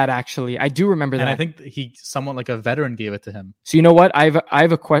remember that actually. I do remember and that. I think someone like a veteran gave it to him. So you know what? I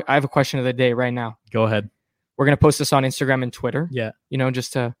have a question of the day right now. Go ahead. We're gonna post this on Instagram and Twitter. Yeah,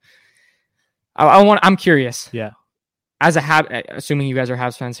 Just to. I'm curious. yeah. As assuming you guys are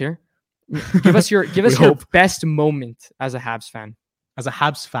Habs fans here, give us your We your hope. best moment as a Habs fan. As a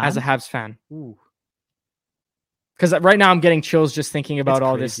Habs fan, As a Habs fan, Ooh, because right now I'm getting chills just thinking about it's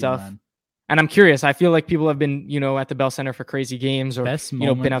all this crazy, stuff. man. And I'm curious. I feel like people have been, at the Bell Center for crazy games, or Best been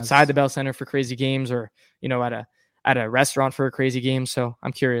moment outside as- the Bell Center for crazy games, or at a restaurant for a crazy game. So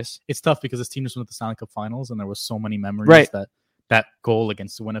I'm curious. It's tough because this team just went to the Stanley Cup Finals, and there was so many memories. Right. That goal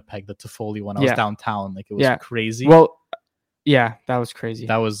against Winnipeg, the Toffoli one. I was Yeah. downtown, like it was Yeah. crazy. Well, yeah, that was crazy.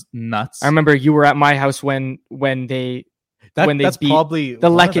 that was nuts. I remember you were at my house when they when they that's beat probably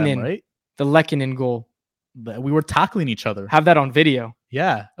the one of them, Lehkonen. right? the Lehkonen goal. We were tackling each other. Have that on video.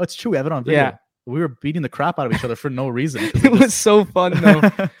 Yeah, oh, it's true. We have it on video. Yeah. We were beating the crap out of each other for no reason. 'cause It we was so fun though.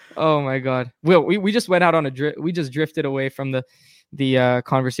 just- Oh my God. Will, we just went out on we just drifted away from the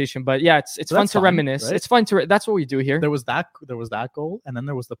conversation, but yeah, it's So fun that's to fun, reminisce. right? It's fun to that's what we do here. there was that goal, and then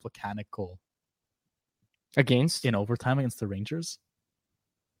there was the Plekanec goal Against in overtime against the Rangers.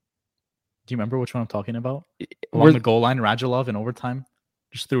 Do you remember which one I'm talking about? Along We're- the goal line, Radulov in overtime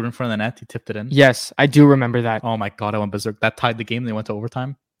just threw it in front of the net. He tipped it in. Yes, I do remember that. Oh my God, I went berserk. That tied the game. They went to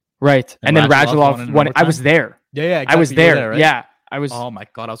overtime. Right. And then Radulov won Radulov in won. I was overtime? there. Yeah, yeah. I was exactly. You were there. right? Yeah. I was Oh my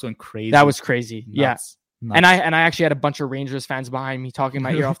God, I was going crazy. that was crazy. Yeah. Nuts. And I actually had a bunch of Rangers fans behind me talking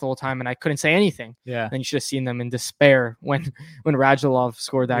my ear off the whole time, and I couldn't say anything. yeah. And you should have seen them in despair when Radulov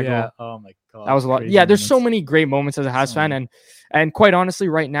scored that yeah. goal. Oh my God. That was a lot. crazy Yeah, there's so moments. many great moments as a Habs So fan, many. and quite honestly,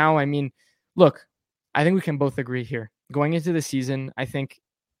 right now, I mean, look, I think we can both agree here. Going into the season, I think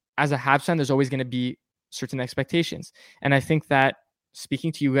as a Habs fan, there's always going to be certain expectations, and I think that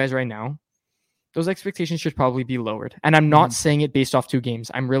speaking to you guys right now, those expectations should probably be lowered. And I'm not saying it based off 2 games.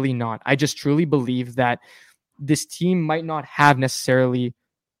 I'm really not. I just truly believe that this team might not have necessarily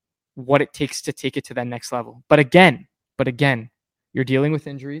what it takes to take it to that next level. But again, you're dealing with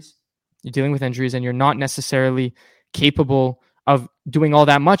injuries. You're dealing with injuries, and you're not necessarily capable of doing all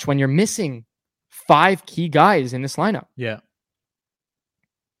that much when you're missing 5 key guys in this lineup. Yeah.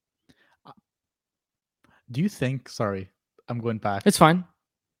 Do you think? Sorry, I'm going back. It's fine.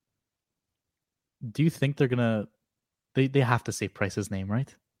 Do you think they're gonna? They have to say Price's name,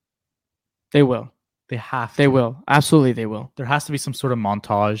 right? They will. They have. They to. will. Absolutely, they will. There has to be some sort of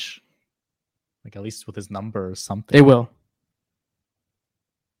montage, like at least with his number or something. They will.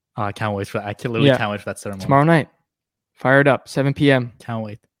 Oh, I can't wait for that. Literally Yeah. can't wait for that ceremony. Tomorrow night. Fire it up. 7 p.m. Can't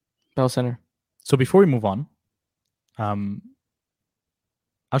wait. Bell Center. So before we move on, I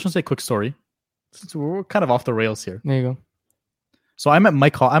was gonna say a quick story. Since we're kind of off the rails here. There you go. So I met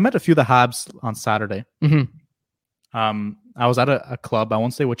Mike Hall. I met a few of the Habs on Saturday. Mhm. I was at a club. I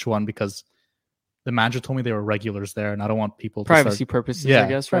won't say which one because the manager told me they were regulars there, and I don't want people to Privacy start, purposes, yeah, I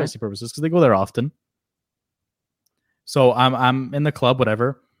guess, right? privacy purposes because they go there often. So I'm in the club,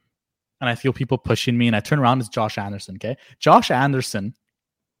 whatever, and I feel people pushing me, and I turn around. It's Josh Anderson. Okay, Josh Anderson.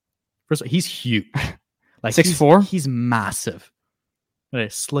 First of all, he's huge, like 6'4"? He's massive. Whatever,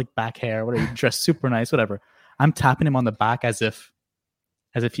 slick back hair, whatever. Dressed super nice, whatever. I'm tapping him on the back as if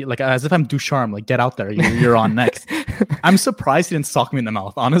I'm Ducharme. Like, get out there, you're on next. I'm surprised he didn't sock me in the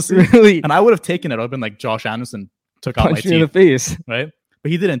mouth, honestly. Really? And I would have taken it. I'd have been like, Josh Anderson took out my Punch you in the teeth, face. right?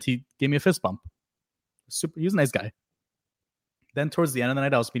 But he didn't. He gave me a fist bump. He was a nice guy. Then towards the end of the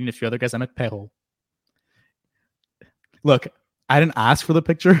night, I was meeting a few other guys. I met Perrault. Look, I didn't ask for the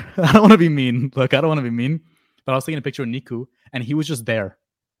picture. I don't want to be mean. Look, I don't want to be mean. But I was taking a picture of Niku, and he was just there.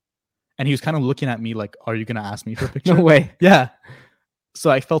 And he was kind of looking at me like, are you going to ask me for a picture? No way. Yeah. So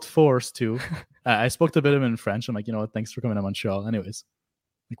I felt forced to. I spoke to a bit of him in French. I'm like, you know what? Thanks for coming to Montreal. Anyways,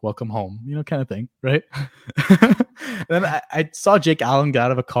 like, welcome home, kind of thing, right? Then I saw Jake Allen get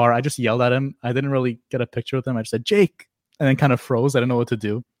out of a car. I just yelled at him. I didn't really get a picture with him. I just said, Jake, and then kind of froze. I didn't know what to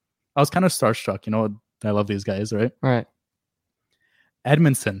do. I was kind of starstruck. I love these guys, right? Right.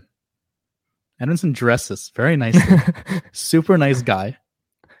 Edmondson dresses very nicely. Super nice guy.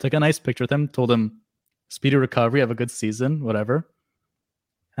 Took a nice picture with him. Told him, speedy recovery, have a good season, whatever.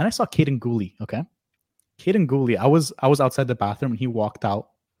 And I saw Caden Gooley, okay? Caden Gooley, I was outside the bathroom and he walked out.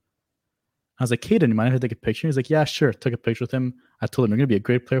 I was like, Caden, you mind if I take a picture? He's like, yeah, sure. Took a picture with him. I told him, you're going to be a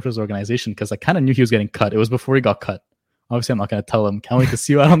great player for this organization because I kind of knew he was getting cut. It was before he got cut. Obviously, I'm not going to tell him, can't wait to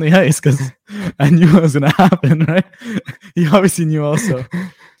see you out on the ice because I knew it was going to happen, right? He obviously knew also.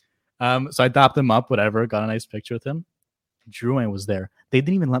 So I dapped him up, whatever, got a nice picture with him. Drouin was there. They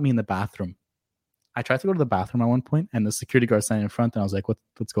didn't even let me in the bathroom. I tried to go to the bathroom at one point, and the security guard standing in front, and I was like,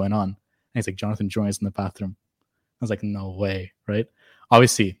 what's going on? And he's like, Jonathan Drouin is in the bathroom. I was like, no way, right?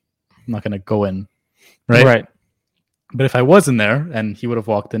 Obviously, I'm not going to go in, right? Right. But if I was in there and he would have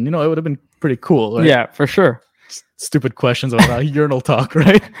walked in, it would have been pretty cool, right? Yeah, for sure. Stupid questions about urinal talk,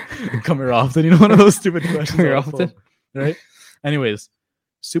 right? Come here often. One of those stupid questions. Come here often. Right? Anyways,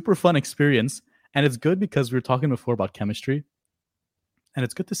 super fun experience. And it's good because we were talking before about chemistry. And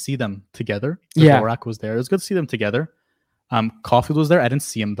it's good to see them together. Yeah. Dvorak was there. It was good to see them together. Caulfield was there. I didn't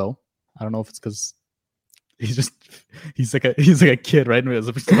see him though. I don't know if it's because he's like a kid, right? And there's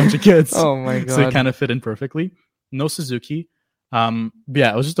a bunch of kids. Oh my god. So he kind of fit in perfectly. No Suzuki. But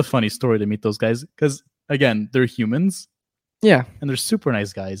yeah, it was just a funny story to meet those guys because again, they're humans. Yeah. And they're super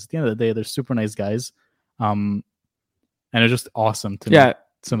nice guys. At the end of the day, they're super nice guys. And it's just awesome to meet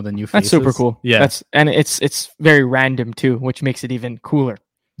some of the new faces. That's super cool. Yeah. It's very random too, which makes it even cooler.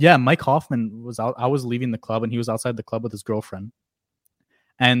 Yeah, Mike Hoffman was out. I was leaving the club and he was outside the club with his girlfriend.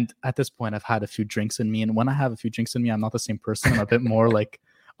 And at this point, I've had a few drinks in me. And when I have a few drinks in me, I'm not the same person. I'm a bit more like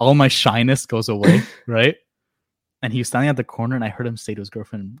all my shyness goes away, right? And he was standing at the corner and I heard him say to his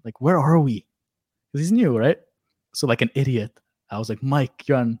girlfriend, like, where are we? Because he's new, right? So like an idiot, I was like, Mike,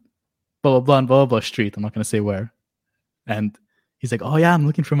 you're on blah, blah, blah, and blah, blah, blah street. I'm not going to say where. And he's like, oh yeah, I'm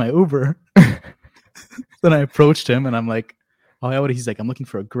looking for my Uber. Then I approached him and I'm like, oh yeah, what? He's like, I'm looking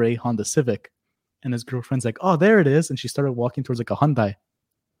for a gray Honda Civic. And his girlfriend's like, oh, there it is. And she started walking towards like a Hyundai.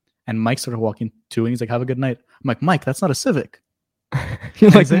 And Mike started walking too. And he's like, have a good night. I'm like, Mike, that's not a Civic.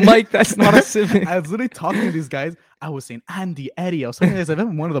 You're like, Mike, that's not a Civic. I was literally talking to these guys. I was saying, Andy, Eddie. I was saying, I've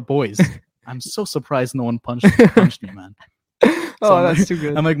been one of the boys. I'm so surprised no one punched me, man. So that's too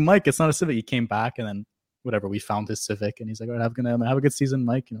good. I'm like, Mike, it's not a Civic. He came back and then whatever, we found his Civic. And he's like, all right, have a good season,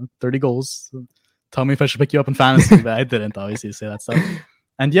 Mike. 30 goals. Tell me if I should pick you up in fantasy. But I didn't obviously say that stuff.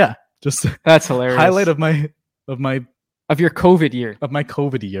 And yeah, just that's hilarious. Highlight of my your COVID year. Of my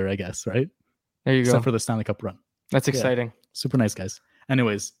COVID year, I guess, right? There you go. Except for the Stanley Cup run. That's exciting. Yeah. Super nice guys.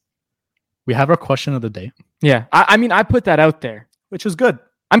 Anyways, we have our question of the day. Yeah. I mean, I put that out there. Which is good.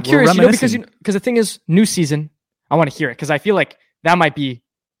 I'm curious, because the thing is, new season, I want to hear it because I feel like that might be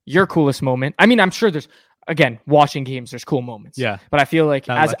your coolest moment. I mean, I'm sure there's, again, watching games, there's cool moments. Yeah. But I feel like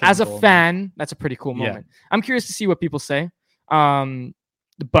as a fan, that's a pretty cool moment. Yeah. I'm curious to see what people say.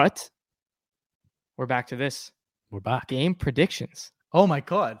 But we're back to this. We're back. Game predictions. Oh my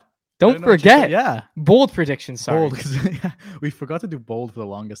God. Don't forget. Yeah. Bold predictions. Sorry. Bold. We forgot to do bold for the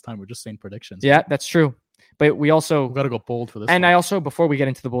longest time. We're just saying predictions. Yeah, that's true. But we got to go bold for this. And one. I also, before we get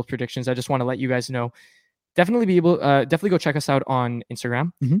into the bold predictions, I just want to let you guys know, definitely go check us out on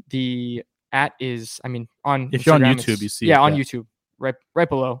Instagram. Mm-hmm. The @ is, on if Instagram, you're on YouTube, you see. Yeah, on YouTube. Right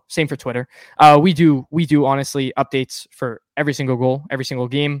below. Same for Twitter. We do honestly updates for every single goal, every single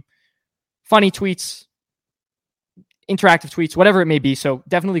game, funny tweets, interactive tweets, whatever it may be. So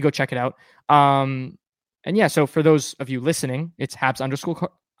definitely go check it out. And yeah, so for those of you listening, it's Habs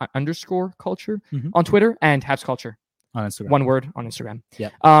 _culture on Twitter and Habs culture on Instagram. One word on Instagram. Yeah.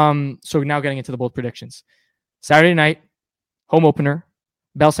 So now getting into the bold predictions. Saturday night, home opener,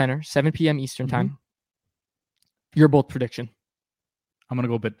 Bell Center, 7 p.m. Eastern time. Your bold prediction. I'm going to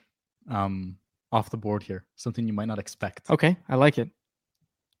go a bit off the board here. Something you might not expect. Okay, I like it.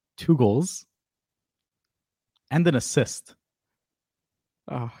 2 goals and an assist.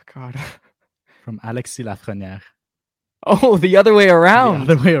 Oh, God. From Alexis Lafrenière. Oh, the other way around.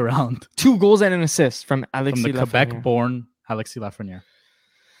 The other way around. 2 goals and an assist from Alexis Lafrenière. From the Quebec-born Alexis Lafrenière.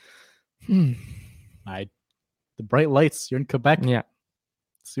 The bright lights. You're in Quebec. Yeah.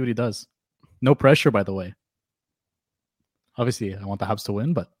 Let's see what he does. No pressure, by the way. Obviously, I want the Habs to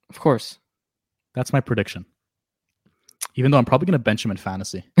win, but Of course. that's my prediction. Even though I'm probably going to bench him in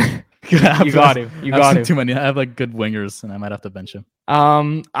fantasy. You got to. You got to. Too many. I have like good wingers, and I might have to bench him.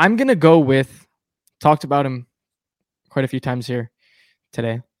 I'm gonna go with. Talked about him quite a few times here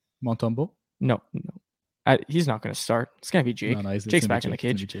today. Montembeault? No. He's not gonna start. It's gonna be Jake. No, it's Jake's gonna be back in the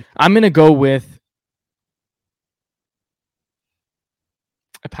Jake. It's cage. gonna be Jake. I'm gonna go with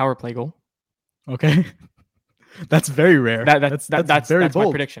a power play goal. Okay. That's very rare. That's very my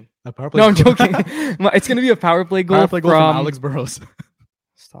bold. prediction. A power play No, I'm goal. joking. It's gonna be a power play goal, Power play goal from from Alex Burrows.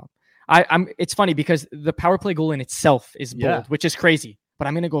 Stop. It's funny because the power play goal in itself is bold, Yeah. which is crazy. But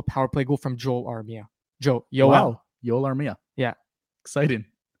I'm gonna go power play goal from Joel Armia. Yoel. Wow. Yoel Armia. Yeah. Exciting.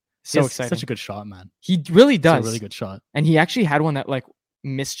 So Yes, exciting. Such a good shot, man. He really It's does. a really good shot. And he actually had one that like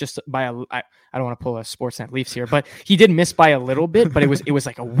missed just by I don't want to pull a Sportsnet Leafs here, but he did miss by a little bit, but it was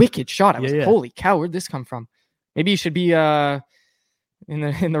like a wicked shot. I was like, holy cow, where'd this come from? Maybe he should be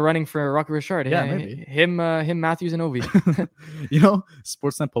in the running for Rocky Richard. Yeah, maybe. Him, Matthews, and Ovi.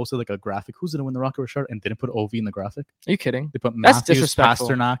 Sportsnet posted like a graphic. Who's gonna win the Rocket Richard and didn't put Ovi in the graphic? Are you kidding? They put That's Matthews, disrespectful.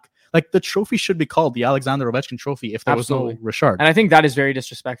 Pasternak. Like the trophy should be called the Alexander Ovechkin Trophy if there Absolutely. was no Richard. And I think that is very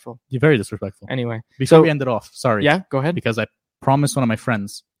disrespectful. You're very disrespectful. Anyway, Before so we end it off, sorry. yeah, go ahead. Because I promised one of my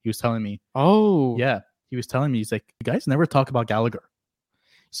friends. He was telling me. Oh, Yeah, he was telling me. He's like, you guys never talk about Gallagher.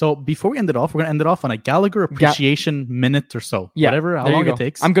 So before we end it off, we're gonna end it off on a Gallagher appreciation minute or so. Yeah, Whatever, how there you long go. it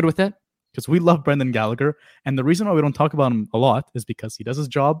takes. I'm good with it. Because we love Brendan Gallagher, and the reason why we don't talk about him a lot is because he does his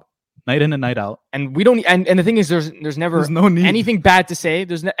job night in and night out. And we don't. And the thing is, there's never There's no need. anything bad to say.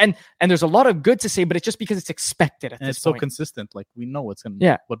 And there's a lot of good to say, but it's just because it's expected at And this it's so point. consistent. Like we know what's gonna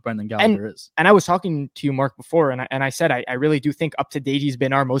Yeah. what Brendan Gallagher is. And I was talking to you, Mark, before, and I said I really do think up to date he's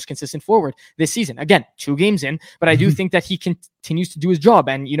been our most consistent forward this season. Again, 2 games in, but I do think that he continues to do his job.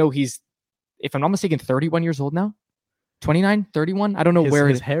 And he's, if I'm not mistaken, 31 years old now, 29, 31. I don't know where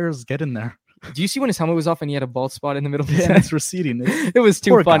His hair's getting there. Do you see when his helmet was off and he had a bald spot in the middle of his Yeah, head? it's receding. It was too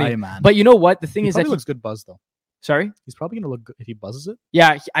Poor funny. guy, man. But you know what? The thing He is that probably looks good buzz though. sorry. He's probably gonna look good if he buzzes it.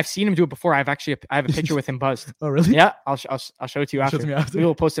 Yeah, I've seen him do it before. I have a picture with him buzzed. Oh really? Yeah, I'll show it to you Show after. it to me after. We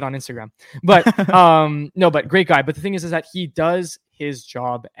will post it on Instagram. But no, but great guy. But the thing is that he does his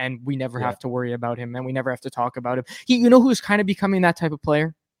job, and we never Yeah. have to worry about him, and we never have to talk about him. You know who's kind of becoming that type of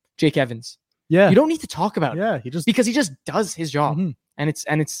player? Jake Evans. Yeah. You don't need to talk about him Yeah. He just because he just does his job, Mhm. and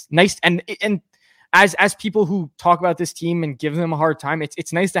it's nice. And as people who talk about this team and give them a hard time,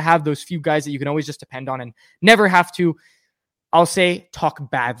 it's nice to have those few guys that you can always just depend on and never have to, I'll say, talk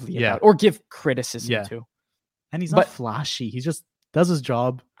badly Yeah. about or give criticism Yeah. to. and he's but- not flashy. He just does his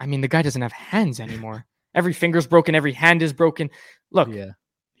job. I mean, the guy doesn't have hands anymore. Every finger's broken, every hand is broken. Look, Yeah.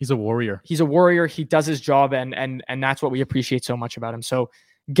 He's a warrior. he's a warrior. He does his job, and that's what we appreciate so much about him. So,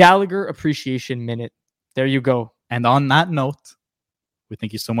 Gallagher Appreciation Minute. There you go. And on that note, we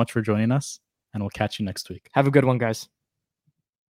thank you so much for joining us, and we'll catch you next week. Have a good one, guys.